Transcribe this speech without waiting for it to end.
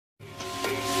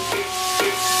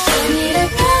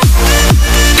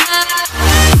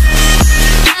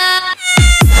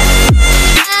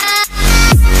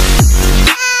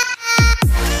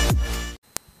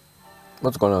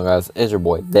going on, guys? It's your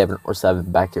boy Devin or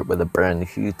Seven back here with a brand new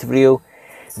YouTube video.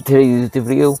 In today's YouTube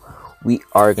video, we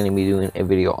are going to be doing a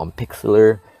video on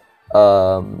Pixlr,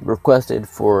 requested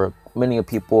for many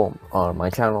people on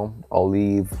my channel. I'll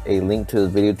leave a link to the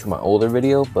video to my older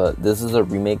video, but this is a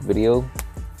remake video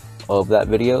of that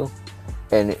video.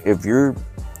 And if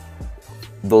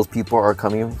those people are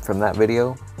coming from that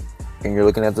video and you're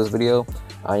looking at this video,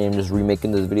 I am just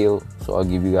remaking this video, so I'll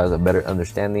give you guys a better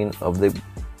understanding of the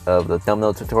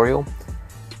thumbnail tutorial.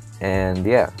 And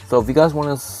yeah, so if you guys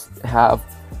want to have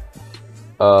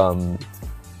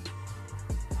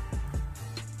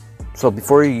so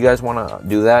before you guys want to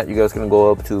do that, you guys can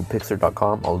go up to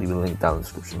pixlr.com. I'll leave a link down in the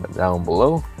description down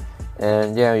below.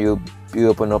 And yeah, you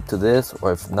open up to this,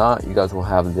 or if not, you guys will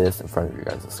have this in front of you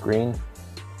guys' screen.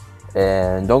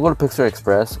 And don't go to Pixlr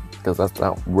Express, because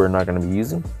we're not going to be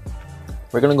using.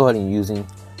 We're going to go ahead and using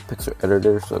Pixlr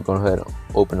Editor, so go ahead and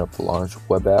open up the Launch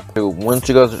Web App. So once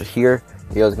you guys are here,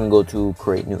 you guys are going to go to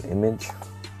Create New Image.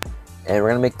 And we're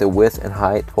going to make the width and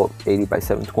height 1280 by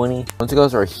 720. Once you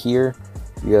guys are here,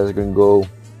 you guys are going to go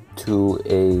to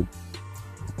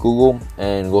a Google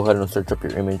and go ahead and search up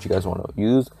your image you guys want to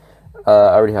use. I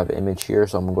already have an image here,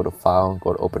 so I'm going to go to File and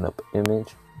go to Open Up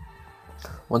Image.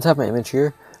 Once I have my image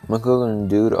here, I'm going to go and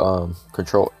do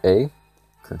Control A,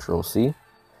 Control C.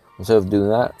 Instead of doing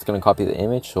that, it's going to copy the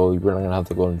image, so you're not going to have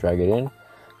to go and drag it in.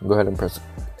 Go ahead and press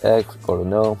X, go to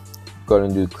No, go ahead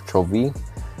and do Control V.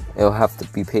 It'll have to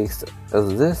be pasted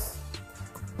as this.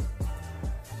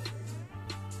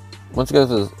 Once you guys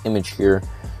have this image here,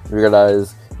 you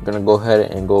realize you're going to go ahead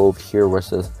and go over here where it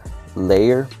says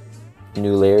Layer,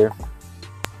 New Layer.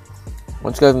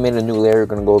 Once you guys have made a new layer, you're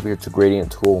going to go over here to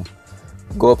Gradient Tool.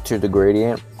 Go up to the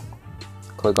gradient,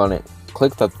 click on it,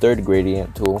 click the third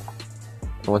gradient tool.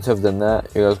 And once you've done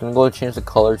that, you guys gonna go and change the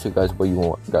color to what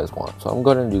you guys want. So I'm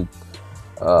gonna do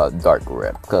dark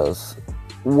red, because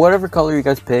whatever color you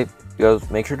guys pick, you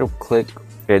guys make sure to click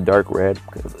a dark red,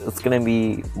 because it's gonna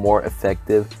be more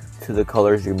effective to the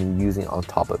colors you're using on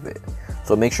top of it.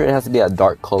 So make sure it has to be a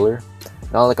dark color,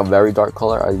 not like a very dark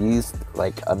color. I used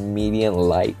like a medium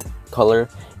light color.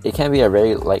 It can't be a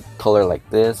very light color like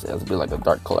this. It has to be like a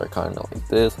dark color, kind of like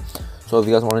this. So if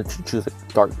you guys wanted to choose a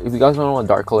dark, if you guys don't know what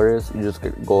dark color is, you just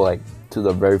go like to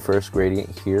the very first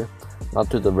gradient here, not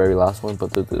to the very last one,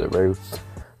 but to the very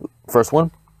first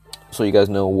one, so you guys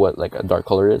know what like a dark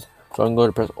color is. So I'm going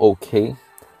to press OK.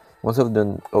 Once I've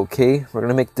done OK, we're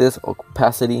gonna make this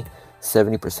opacity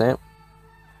 70%.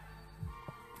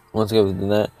 Once I've done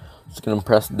that, I'm just gonna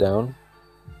press down,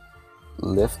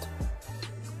 lift.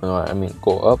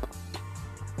 Go up.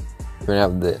 You're gonna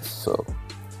have this. So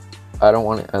I don't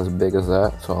want it as big as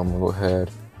that, so I'm gonna go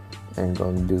ahead and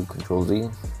do Control Z.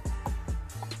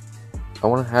 I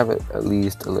want to have it at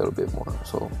least a little bit more.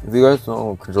 So if you guys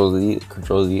know Control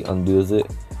Z undoes it.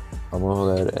 I'm gonna go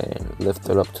ahead and lift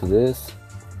it up to this.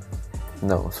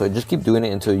 No, so just keep doing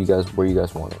it until where you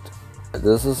guys want it.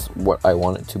 This is what I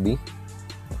want it to be.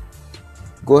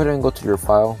 Go ahead and go to your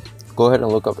file. Go ahead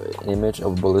and look up an image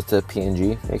of ballistic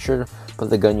PNG. Make sure to put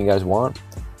the gun you guys want,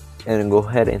 and then go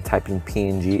ahead and type in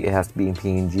PNG. It has to be in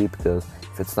PNG, because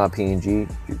if it's not PNG,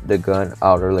 the gun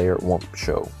outer layer won't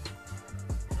show.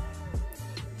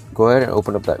 Go ahead and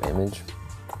open up that image.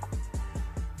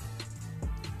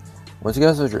 Once you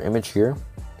guys have your image here,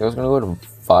 you guys are gonna go to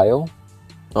File.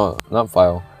 Oh, not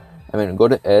File. Go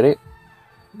to Edit.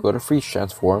 Go to Freeze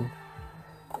Transform,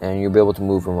 and you'll be able to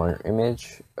move around your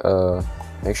image.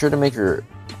 Make sure to make your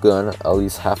gun at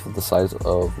least half of the size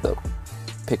of the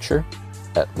picture,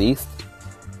 at least.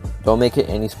 Don't make it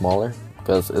any smaller,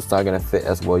 because it's not gonna fit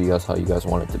as well how you guys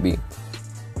want it to be.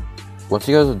 Once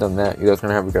you guys have done that, you guys are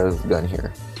gonna have your guys' gun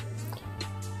here.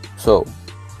 So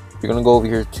you're gonna go over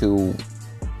here to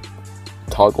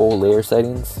Toggle Layer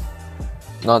Settings,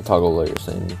 not Toggle Layer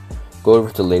Settings. Go over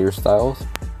to Layer Styles.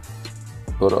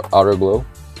 Go to Outer Glow.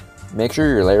 Make sure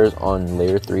your layer is on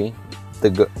layer 3. The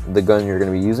gun you're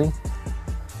going to be using.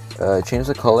 Change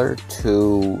the color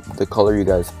to the color you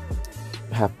guys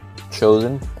have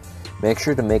chosen. Make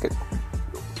sure to make it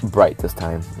bright this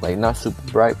time, like not super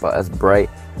bright, but as bright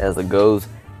as it goes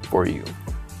for you.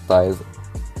 Size.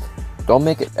 Don't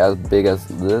make it as big as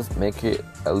this. Make it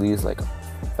at least like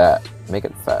fat. Make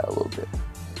it fat a little bit.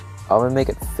 I'm gonna make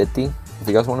it 50. If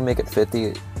you guys want to make it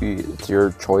 50, it's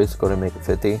your choice. Go to make it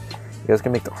 50. You guys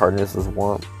can make the hardness as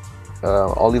one.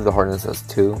 I'll leave the hardness as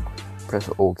 2. Press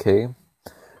OK.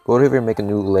 Go over here and make a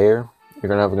new layer. You're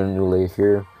gonna have a new layer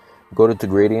here. Go to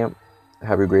gradient.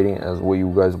 Have your gradient as what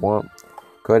you guys want.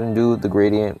 Go ahead and do the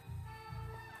gradient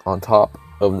on top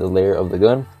of the layer of the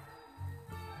gun.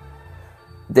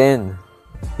 Then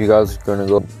you guys are gonna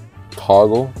go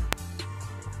toggle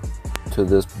to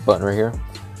this button right here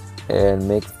and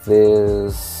make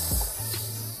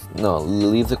this, no,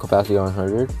 leave the opacity on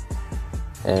 100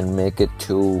 and make it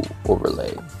to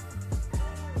overlay.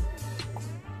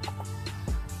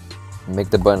 Make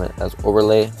the button as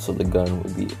overlay so the gun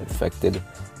would be affected.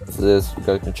 This, you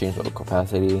guys can change the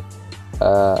opacity.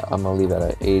 I'm gonna leave it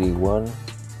at 81,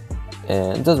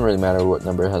 and it doesn't really matter what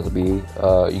number it has to be.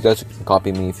 You guys can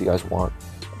copy me if you guys want,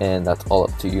 and that's all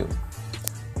up to you.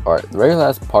 Alright, the very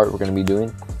last part we're gonna be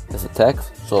doing is the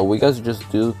text. So what you guys just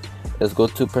do is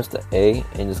press the A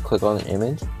and just click on the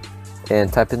image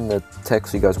and type in the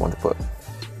text you guys want to put.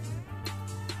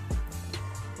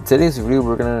 In today's video,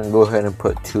 we're gonna go ahead and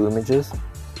put 2 images.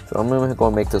 So I'm gonna go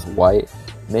and make this white.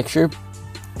 Make sure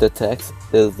the text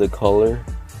is the color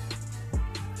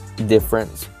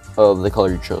difference of the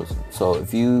color you chose. So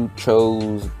if you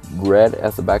chose red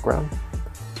as the background,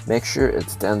 make sure it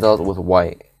stands out with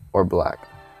white or black.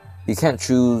 You can't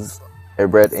choose a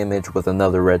red image with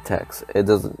another red text. It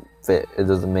doesn't fit. It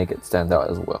doesn't make it stand out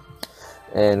as well.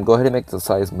 And go ahead and make the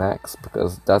size max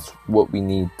because that's what we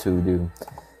need to do.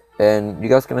 And you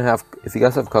guys gonna have, if you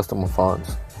guys have custom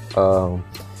fonts,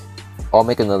 I'll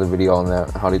make another video on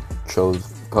that, how to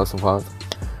choose custom fonts.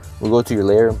 We'll go to your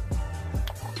layer,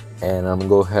 and I'm gonna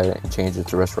go ahead and change it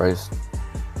to rasterize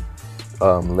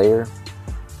layer,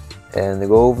 and then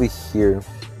go over here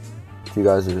to you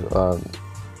guys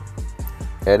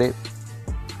edit,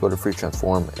 go to free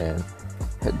transform, and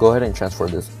go ahead and transfer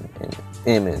this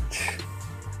image.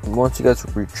 And once you guys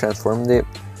transformed it,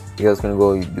 you guys gonna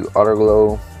go do auto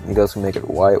glow. You guys can make it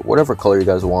white, whatever color you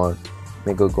guys want.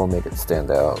 Go make it stand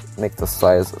out. Make the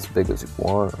size as big as you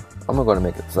want. I'm gonna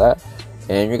make it that,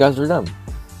 and you guys are done.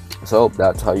 So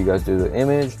that's how you guys do the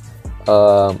image.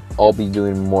 I'll be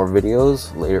doing more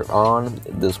videos later on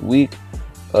this week.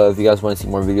 If you guys want to see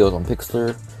more videos on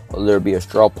Pixlr, there'll be a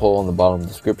straw poll in the bottom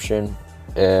description,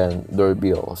 and there'll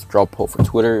be a straw poll for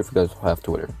Twitter if you guys have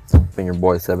Twitter. It's been your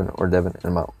boy 7 or Devin, and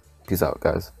I'm out. Peace out,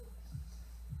 guys.